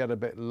you could get a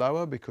bit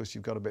lower because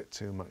you've got a bit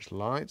too much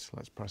light,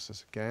 let's press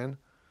this again.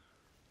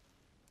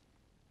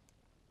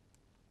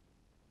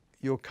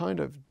 You're kind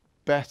of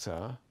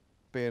better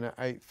being at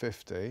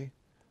 850,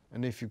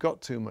 and if you've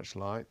got too much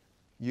light,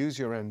 use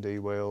your ND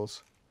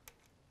wheels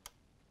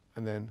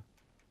and then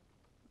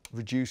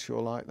reduce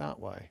your light that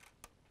way.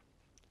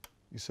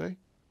 You see?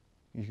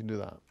 You can do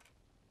that.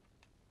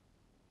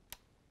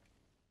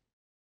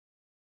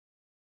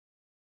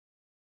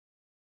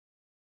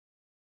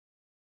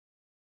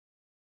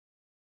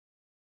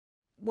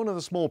 One of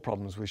the small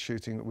problems with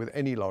shooting with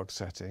any log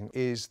setting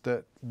is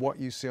that what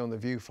you see on the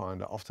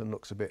viewfinder often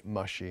looks a bit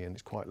mushy and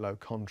it's quite low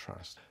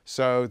contrast.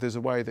 So there's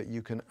a way that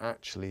you can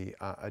actually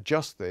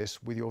adjust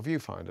this with your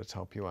viewfinder to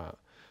help you out.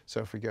 So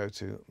if we go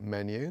to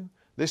Menu,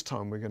 this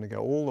time we're going to go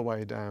all the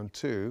way down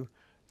to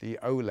the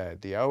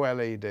OLED, the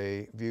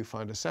OLED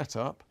viewfinder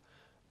setup,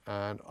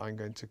 and I'm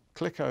going to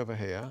click over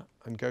here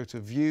and go to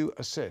View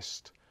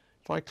Assist.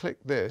 If I click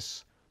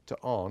this to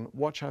on,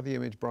 watch how the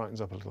image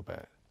brightens up a little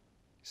bit.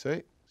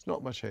 See? It's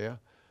not much here,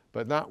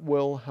 but that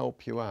will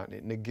help you out.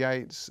 It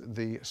negates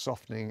the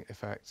softening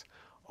effect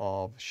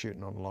of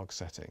shooting on a log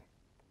setting.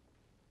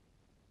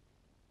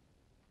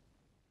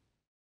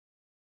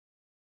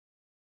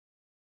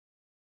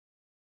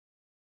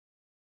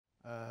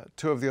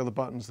 Two of the other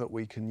buttons that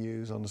we can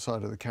use on the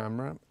side of the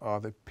camera are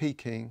the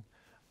peaking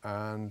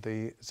and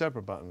the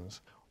zebra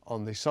buttons.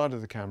 On the side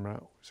of the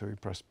camera, so we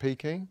press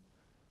peaking,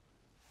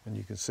 and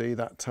you can see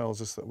that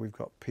tells us that we've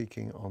got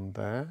peaking on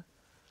there.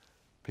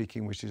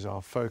 Peaking, which is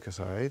our focus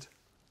aid.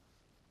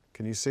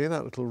 Can you see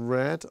that little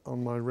red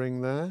on my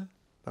ring there?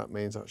 That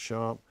means that's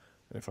sharp.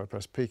 And if I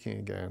press peaking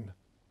again,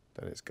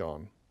 then it's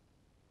gone.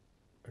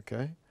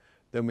 Okay.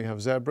 Then we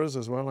have zebras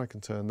as well. I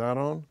can turn that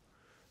on.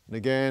 And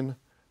again,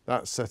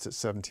 that's set at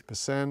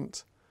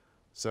 70%.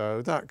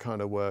 So that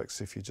kind of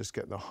works if you just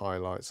get the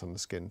highlights on the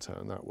skin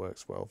tone. That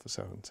works well for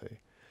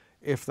 70.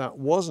 If that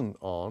wasn't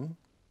on,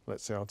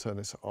 let's say I'll turn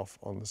this off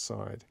on the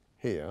side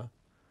here,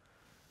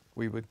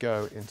 we would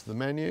go into the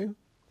menu,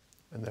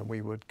 and then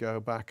we would go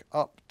back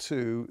up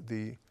to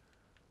the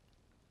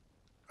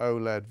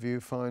OLED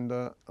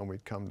viewfinder, and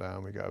we'd come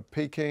down, we go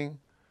peaking,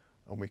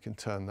 and we can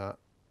turn that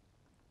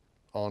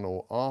on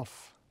or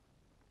off,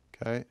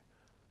 okay?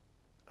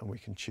 And we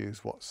can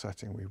choose what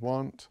setting we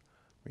want.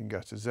 We can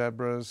go to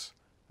zebras,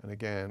 and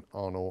again,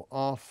 on or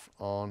off,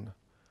 on,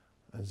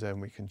 and then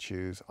we can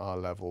choose our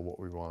level,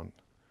 what we want.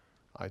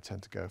 I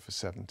tend to go for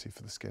 70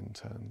 for the skin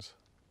tones.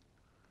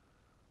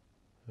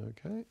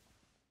 Okay.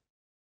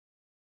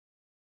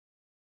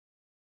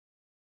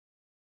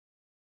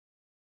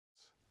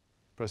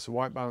 Press the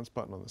white balance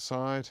button on the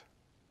side.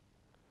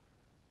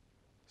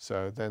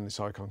 So then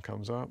this icon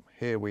comes up.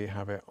 Here we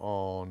have it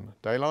on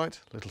daylight,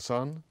 little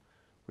sun.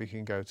 We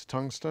can go to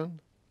tungsten.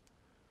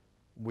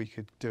 We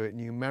could do it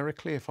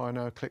numerically. If I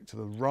now click to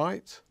the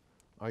right,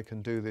 I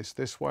can do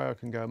this way. I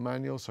can go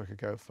manual, so I could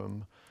go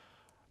from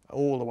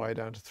all the way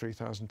down to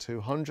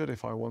 3200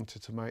 if I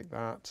wanted to make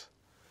that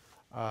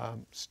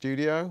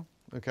studio.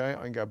 Okay,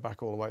 I can go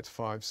back all the way to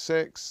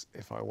 5.6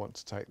 if I want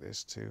to take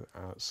this to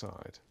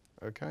outside.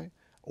 Okay.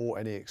 Or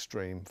any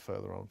extreme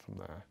further on from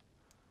there.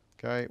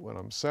 Okay, when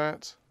I'm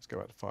set, let's go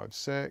back to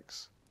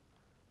 5.6.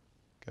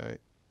 Okay.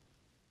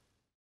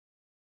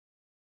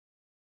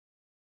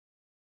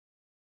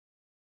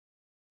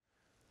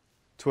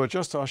 To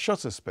adjust our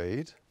shutter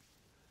speed,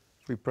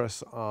 we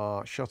press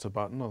our shutter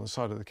button on the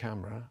side of the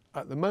camera.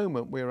 At the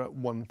moment, we're at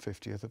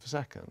 1/50th of a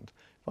second.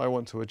 If I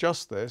want to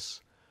adjust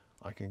this,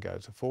 I can go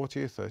to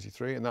 40th,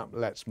 33, and that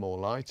lets more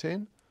light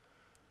in.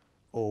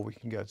 Or we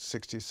can go to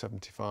 60th,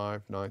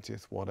 75,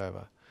 90th,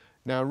 whatever.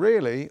 Now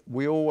really,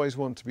 we always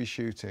want to be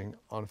shooting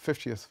on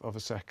 50th of a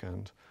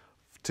second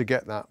to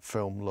get that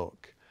film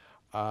look.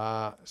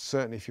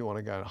 Certainly if you want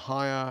to go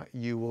higher,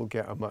 you will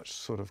get a much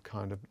sort of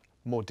kind of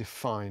more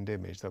defined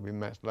image. There'll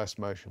be less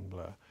motion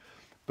blur.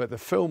 But the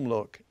film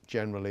look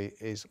generally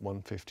is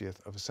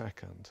 1/50th of a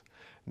second.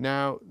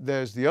 Now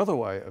there's the other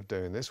way of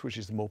doing this, which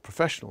is the more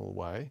professional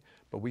way,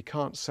 but we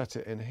can't set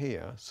it in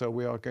here. So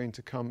we are going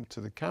to come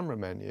to the camera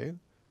menu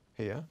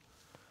here,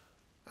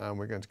 and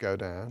we're going to go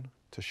down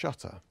to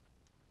shutter.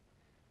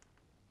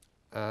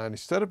 And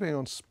instead of being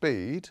on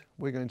speed,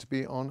 we're going to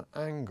be on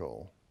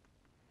angle.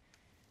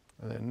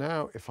 And then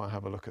now if I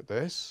have a look at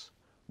this,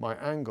 my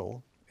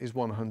angle is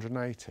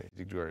 180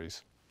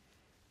 degrees.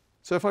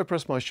 So if I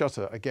press my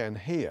shutter again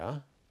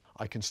here,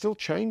 I can still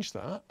change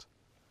that.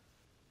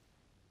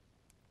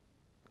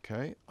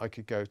 Okay, I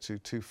could go to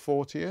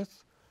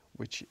 2/40th,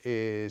 which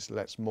is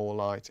lets more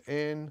light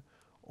in,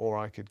 or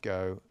I could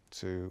go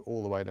to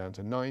all the way down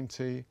to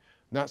 90. And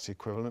that's the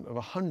equivalent of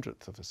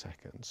 100th of a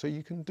second. So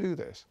you can do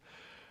this.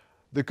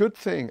 The good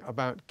thing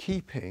about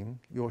keeping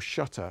your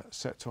shutter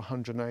set to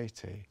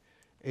 180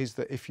 is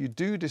that if you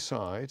do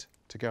decide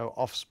to go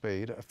off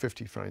speed at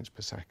 50 frames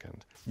per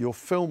second, your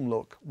film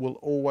look will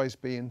always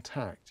be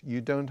intact.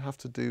 You don't have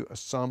to do a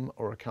sum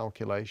or a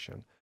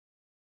calculation.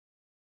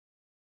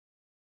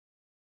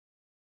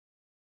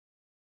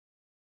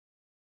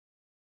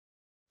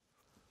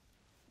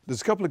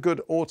 There's a couple of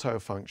good auto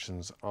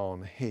functions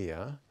on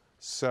here.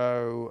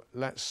 So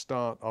let's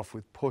start off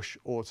with push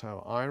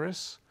auto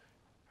iris.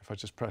 If I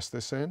just press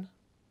this in,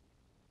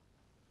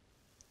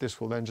 this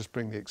will then just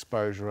bring the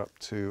exposure up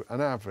to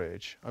an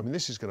average. I mean,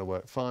 this is going to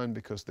work fine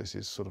because this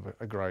is sort of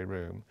a grey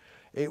room.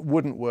 It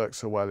wouldn't work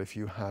so well if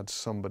you had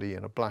somebody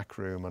in a black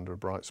room under a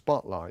bright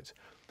spotlight,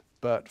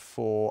 but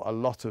for a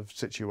lot of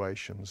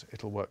situations,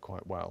 it'll work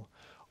quite well.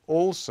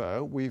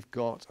 Also, we've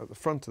got at the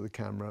front of the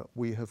camera,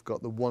 we have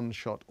got the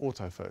one-shot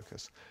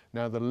autofocus.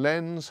 Now, the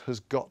lens has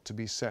got to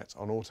be set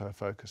on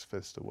autofocus for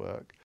this to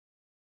work.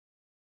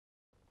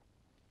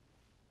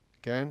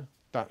 Again,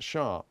 that's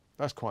sharp.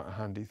 That's quite a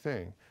handy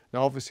thing.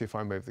 Now, obviously, if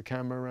I move the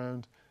camera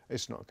around,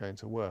 it's not going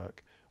to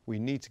work. We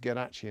need to get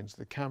actually into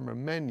the camera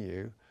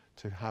menu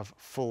to have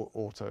full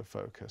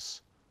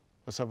autofocus.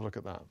 Let's have a look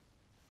at that.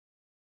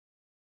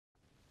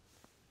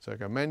 So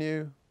go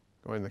menu,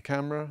 go in the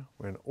camera,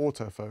 we're in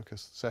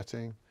autofocus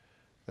setting,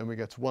 then we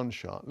get to one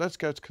shot. Let's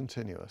go to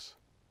continuous.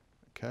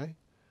 Okay,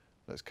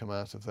 let's come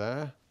out of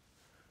there.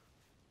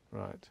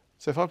 Right,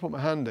 so if I put my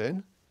hand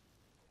in,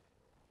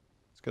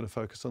 it's going to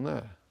focus on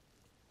there.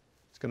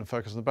 It's going to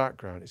focus on the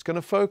background. It's going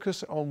to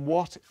focus on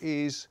what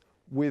is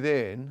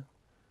within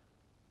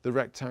the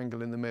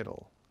rectangle in the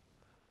middle.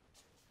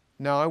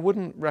 Now, I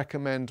wouldn't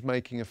recommend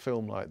making a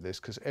film like this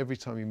because every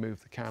time you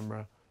move the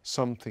camera,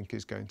 something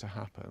is going to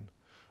happen.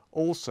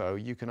 Also,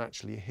 you can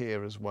actually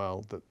hear as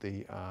well that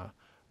the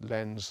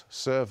lens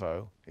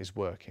servo is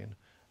working,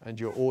 and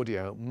your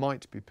audio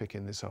might be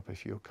picking this up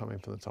if you're coming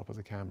from the top of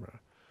the camera.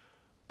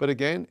 But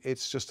again,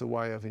 it's just a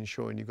way of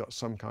ensuring you've got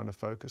some kind of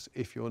focus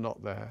if you're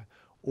not there,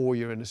 or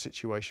you're in a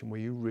situation where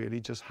you really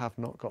just have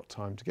not got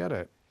time to get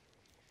it.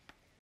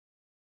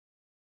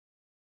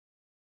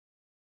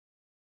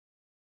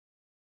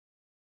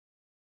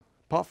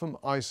 Apart from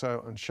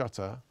ISO and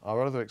shutter,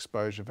 our other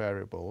exposure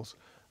variables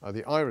are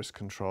the iris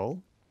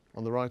control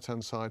on the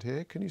right-hand side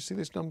here. Can you see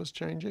these numbers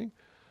changing?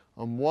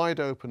 I'm wide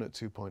open at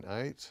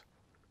 2.8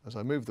 as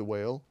I move the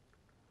wheel,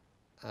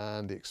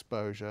 and the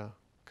exposure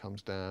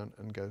comes down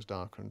and goes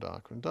darker and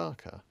darker and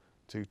darker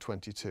to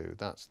 22.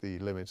 That's the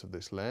limit of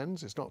this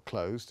lens. It's not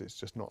closed, it's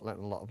just not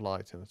letting a lot of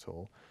light in at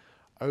all.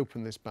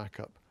 Open this back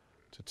up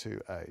to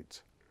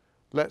 2.8.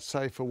 Let's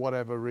say for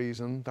whatever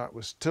reason that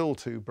was still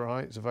too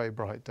bright, it's a very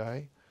bright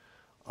day,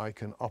 I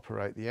can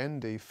operate the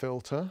ND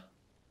filter,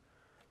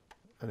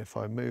 and if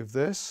I move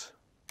this,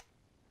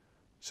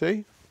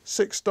 see,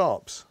 6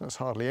 stops, that's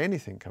hardly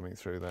anything coming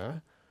through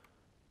there.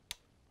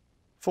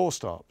 4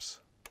 stops,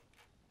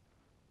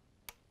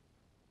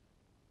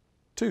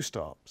 2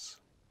 stops.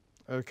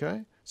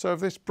 Okay, so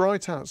if it's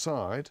bright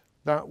outside,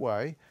 that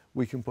way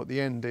we can put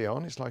the ND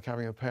on. It's like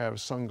having a pair of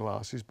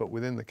sunglasses but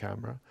within the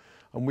camera,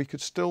 and we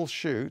could still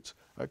shoot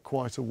at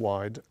quite a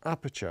wide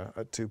aperture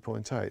at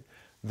 2.8.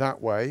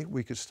 That way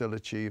we could still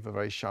achieve a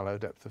very shallow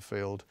depth of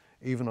field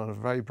even on a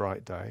very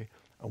bright day,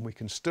 and we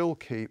can still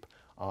keep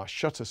our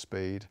shutter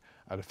speed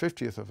at a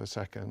 50th of a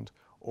second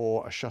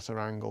or a shutter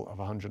angle of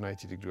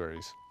 180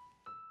 degrees.